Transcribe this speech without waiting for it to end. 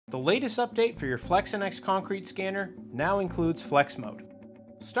The latest update for your FlexNX concrete scanner now includes Flex Mode.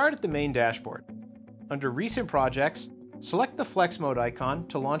 Start at the main dashboard. Under Recent Projects, select the Flex Mode icon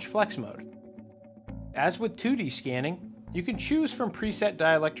to launch Flex Mode. As with 2D scanning, you can choose from preset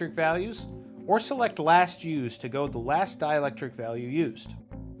dielectric values or select Last Used to go with the last dielectric value used.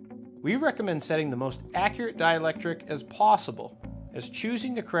 We recommend setting the most accurate dielectric as possible, as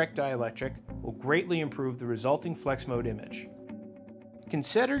choosing the correct dielectric will greatly improve the resulting Flex Mode image.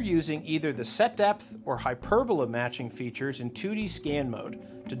 Consider using either the set depth or hyperbola matching features in 2D scan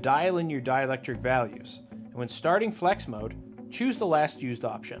mode to dial in your dielectric values, and when starting Flex Mode, choose the Last Used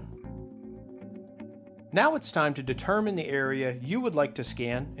option. Now it's time to determine the area you would like to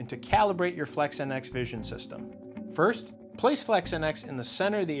scan and to calibrate your FlexNX vision system. First, place FlexNX in the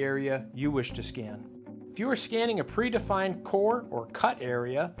center of the area you wish to scan. If you are scanning a predefined core or cut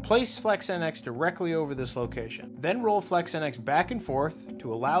area, place FlexNX directly over this location. Then roll FlexNX back and forth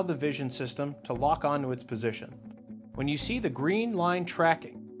to allow the vision system to lock onto its position. When you see the green line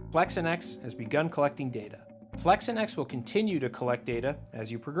tracking, FlexNX has begun collecting data. FlexNX will continue to collect data as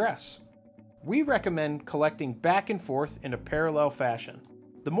you progress. We recommend collecting back and forth in a parallel fashion.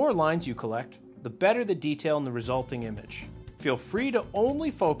 The more lines you collect, the better the detail in the resulting image. Feel free to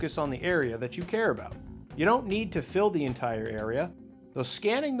only focus on the area that you care about. You don't need to fill the entire area, though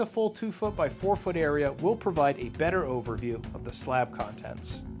scanning the full 2 foot by 4 foot area will provide a better overview of the slab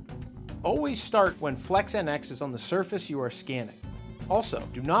contents. Always start when FlexNX is on the surface you are scanning. Also,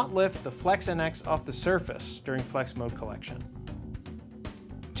 do not lift the FlexNX off the surface during Flex Mode collection.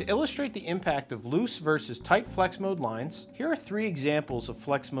 To illustrate the impact of loose versus tight Flex Mode lines, here are 3 examples of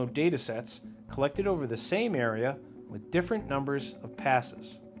Flex Mode datasets collected over the same area with different numbers of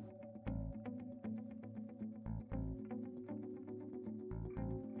passes.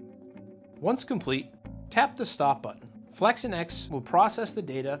 Once complete, tap the Stop button. FlexNX will process the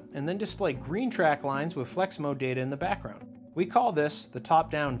data and then display green track lines with Flex Mode data in the background. We call this the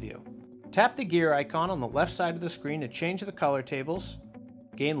top-down view. Tap the gear icon on the left side of the screen to change the color tables,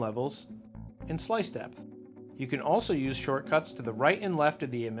 gain levels, and slice depth. You can also use shortcuts to the right and left of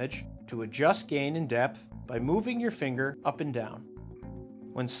the image to adjust gain and depth by moving your finger up and down.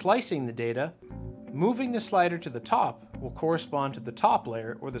 When slicing the data, moving the slider to the top will correspond to the top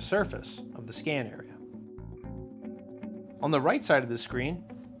layer or the surface of the scan area. On the right side of the screen,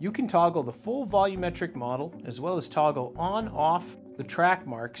 you can toggle the full volumetric model as well as toggle on/off the track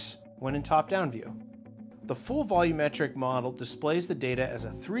marks when in top-down view. The full volumetric model displays the data as a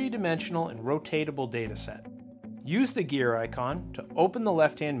 3-dimensional and rotatable dataset. Use the gear icon to open the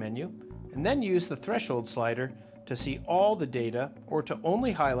left-hand menu, and then use the threshold slider to see all the data or to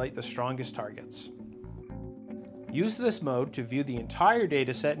only highlight the strongest targets. Use this mode to view the entire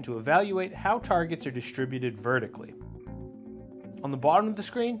dataset and to evaluate how targets are distributed vertically. On the bottom of the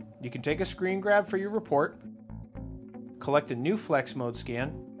screen, you can take a screen grab for your report, collect a new Flex Mode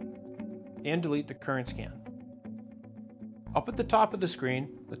scan, and delete the current scan. Up at the top of the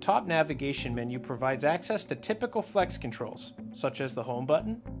screen, the top navigation menu provides access to typical Flex controls, such as the Home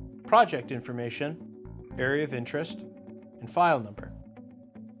button, project information, area of interest, and file number.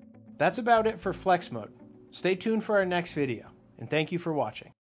 That's about it for Flex Mode. Stay tuned for our next video, and thank you for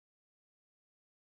watching.